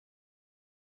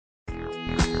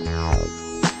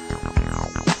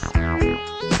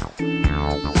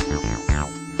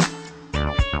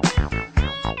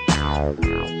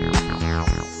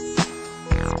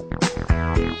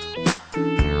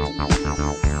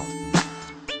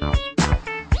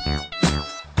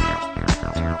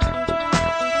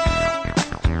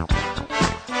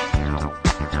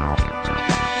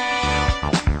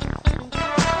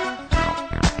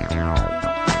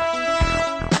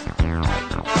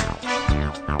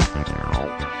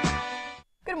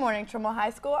morning, Trumbull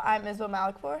High School. I'm Isabel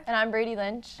Malakpour. And I'm Brady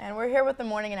Lynch. And we're here with the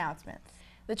morning announcements.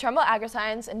 The Trumbull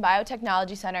AgriScience and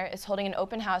Biotechnology Center is holding an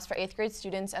open house for 8th grade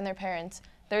students and their parents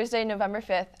Thursday, November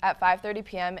 5th at 5:30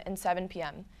 p.m. and 7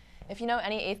 p.m. If you know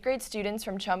any 8th grade students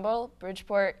from Trumbull,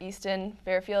 Bridgeport, Easton,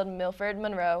 Fairfield, Milford,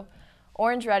 Monroe,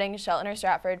 Orange, Reading, Shelton, or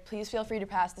Stratford, please feel free to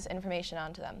pass this information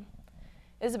on to them.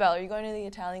 Isabel, are you going to the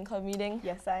Italian Club meeting?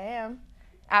 Yes, I am.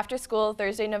 After school,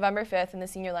 Thursday, November 5th in the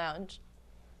Senior Lounge.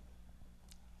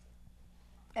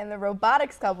 And the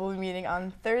Robotics Club will be meeting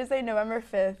on Thursday, November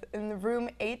 5th in the room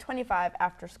 825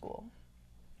 after school.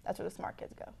 That's where the smart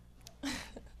kids go.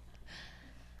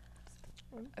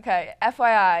 Okay,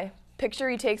 FYI, picture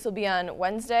retakes will be on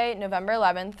Wednesday, November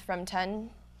 11th from 10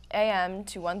 a.m.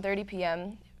 to 1:30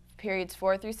 p.m., periods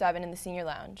 4 through 7 in the Senior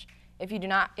Lounge. If you do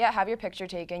not yet have your picture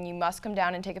taken, you must come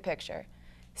down and take a picture.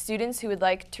 Students who would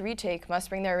like to retake must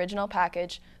bring their original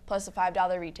package plus a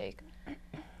 $5 retake.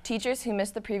 Teachers who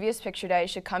missed the previous picture day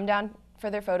should come down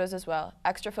for their photos as well.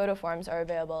 Extra photo forms are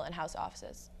available in house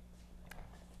offices.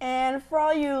 And for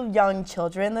all you young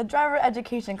children, the driver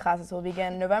education classes will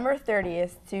begin November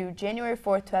 30th to January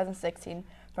 4th, 2016,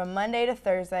 from Monday to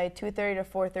Thursday, 2:30 to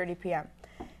 4:30 p.m.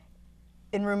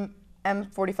 in room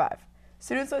M45.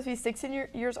 Students must be 16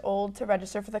 years old to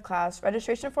register for the class.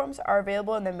 Registration forms are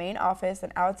available in the main office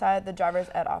and outside the driver's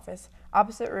ed office,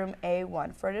 opposite room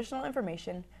A1. For additional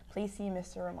information, please see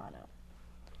Mr. Romano.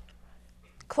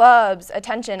 Clubs,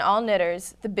 attention all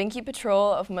knitters. The Binky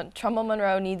Patrol of Trumbull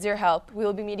Monroe needs your help. We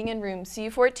will be meeting in room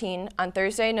C14 on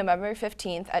Thursday, November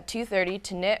 15th at 2:30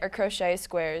 to knit or crochet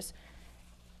squares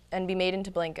and be made into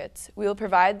blankets. We will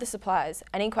provide the supplies.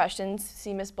 Any questions,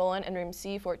 see Ms. Bolin in room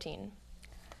C14.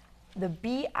 The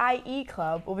BIE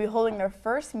Club will be holding their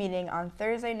first meeting on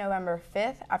Thursday, November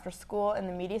 5th after school in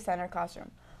the Media Center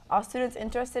classroom. All students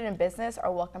interested in business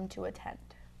are welcome to attend.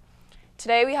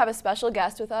 Today we have a special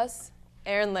guest with us,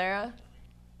 Aaron Lara.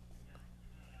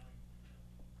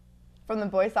 From the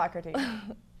boys soccer team.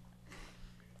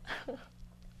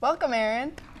 Welcome,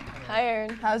 Aaron. Hi,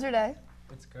 Aaron. How's your day?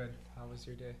 It's good. How was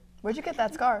your day? Where'd you get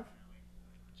that scarf?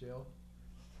 Jill?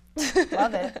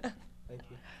 Love it. Thank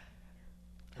you.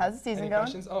 How's the season Any going?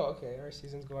 questions? Oh, okay. Our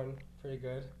season's going pretty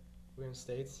good. We're in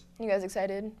states. You guys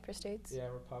excited for states? Yeah,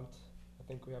 we're pumped. I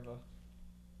think we have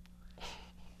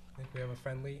a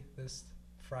friendly this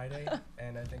Friday,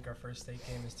 and I think our first state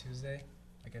game is Tuesday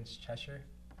against Cheshire.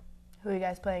 Who are you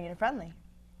guys playing in friendly?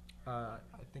 I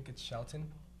think it's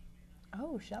Shelton.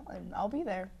 Oh, Shelton. I'll be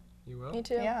there. You will? Me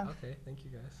too. Yeah. Okay, thank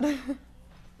you guys.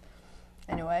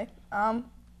 Anyway,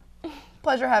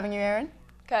 pleasure having you, Aaron.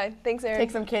 Okay, thanks, Aaron.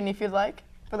 Take some candy if you'd like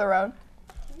for the road.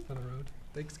 For the road.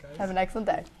 Thanks, guys. Have an excellent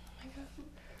day.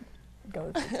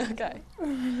 Go. Okay.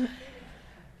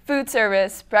 Food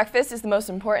service. Breakfast is the most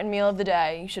important meal of the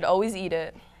day. You should always eat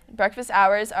it. Breakfast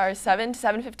hours are 7 to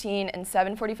 7:15 and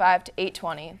 7:45 to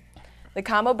 8:20. The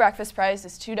combo breakfast price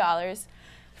is $2.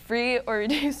 Free or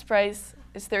reduced price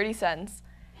is 30 cents.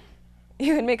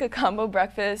 You can make a combo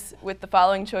breakfast with the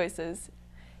following choices.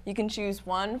 You can choose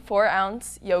one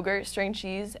 4-ounce yogurt, string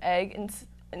cheese,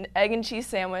 an egg and cheese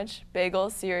sandwich, bagel,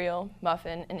 cereal,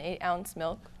 muffin, and 8-ounce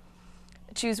milk.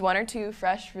 Choose one or two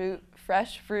fresh fruit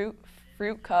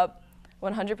cup,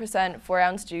 100%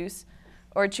 4-ounce juice,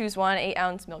 or choose one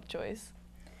 8-ounce milk choice.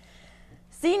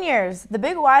 Seniors, the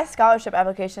Big Y scholarship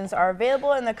applications are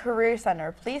available in the Career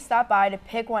Center. Please stop by to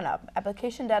pick one up.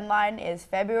 Application deadline is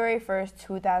February 1st,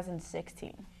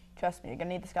 2016. Trust me, you're going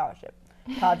to need the scholarship.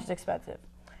 College is expensive.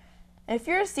 And if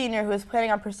you're a senior who is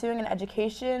planning on pursuing an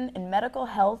education in medical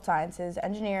health sciences,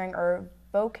 engineering, or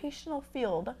vocational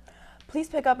field, please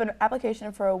pick up an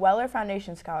application for a Weller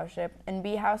Foundation Scholarship and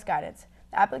B House Guidance.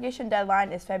 The application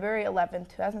deadline is February 11th,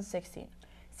 2016.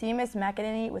 See Ms.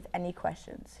 McEnany with any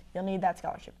questions. You'll need that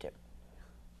scholarship too.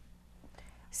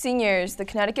 Seniors, the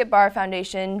Connecticut Bar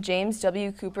Foundation James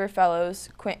W. Cooper Fellows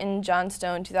Quentin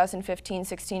Johnstone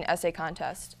 2015-16 Essay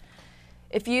Contest.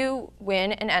 If you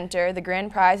win and enter, the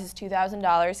grand prize is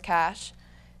 $2,000 cash.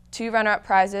 2 runner-up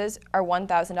prizes are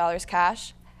 $1,000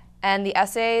 cash. And the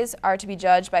essays are to be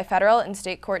judged by federal and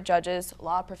state court judges,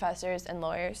 law professors, and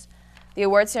lawyers. The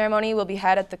award ceremony will be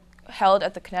held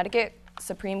at the Connecticut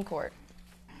Supreme Court.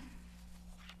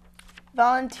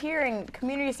 Volunteering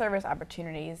community service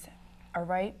opportunities are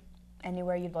right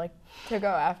anywhere you'd like to go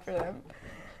after them.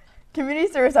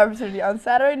 Community service opportunity on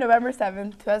Saturday, November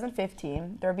 7th,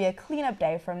 2015. There will be a cleanup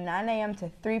day from 9 a.m. to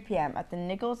 3 p.m. at the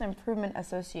Nichols Improvement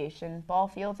Association, ball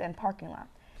fields, and parking lot.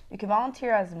 You can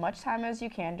volunteer as much time as you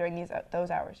can during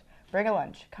those hours. Bring a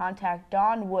lunch. Contact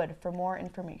Dawn Wood for more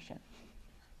information.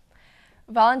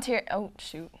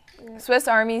 Swiss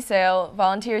Army sale,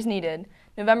 volunteers needed.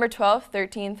 November 12th,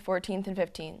 13th, 14th, and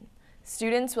 15th.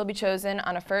 Students will be chosen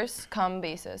on a first-come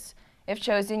basis. If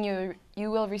chosen, you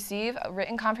will receive a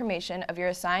written confirmation of your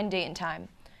assigned date and time.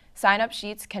 Sign-up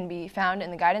sheets can be found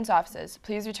in the guidance offices.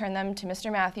 Please return them to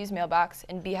Mr. Matthews' mailbox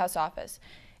in B House office.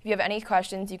 If you have any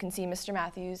questions, you can see Mr.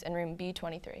 Matthews in room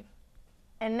B23.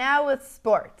 And now with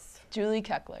sports. Julie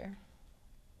Keckler.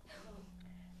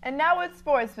 And now with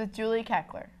sports with Julie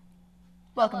Keckler.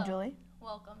 Welcome, Hello. Julie.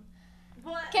 Welcome.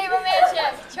 Kate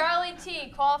Romanchek, Charlie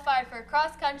T. qualified for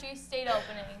cross-country state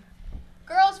opening.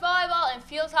 Girls volleyball and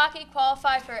field hockey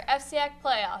qualified for FCAC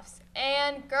playoffs.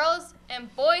 And girls and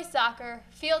boys soccer,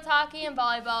 field hockey, and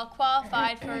volleyball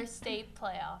qualified for state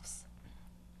playoffs.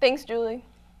 Thanks, Julie.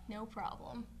 No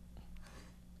problem.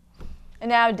 And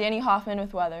now Danny Hoffman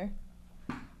with weather.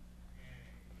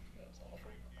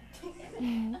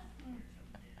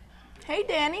 Hey,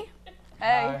 Danny.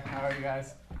 Hey. Hi, how are you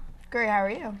guys? Great, how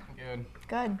are you? Good.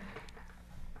 Good.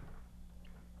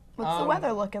 What's the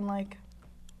weather looking like?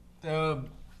 All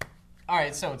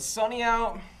right, so it's sunny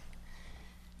out.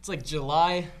 It's like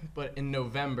July, but in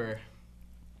November.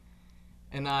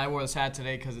 And I wore this hat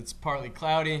today because it's partly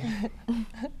cloudy.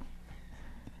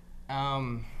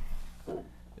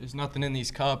 There's nothing in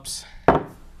these cups. Yeah,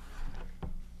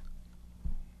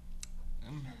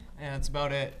 that's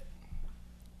about it.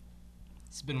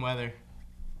 It's been weather.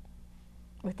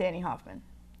 With Danny Hoffman.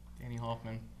 Danny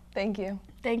Hoffman. Thank you.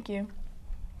 Thank you.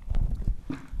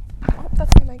 Oh,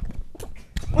 that's my mic.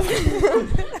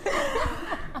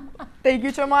 Thank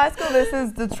you, Trumbull High School. This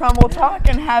is the Trumbull Talk,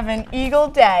 and have an Eagle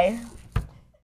Day.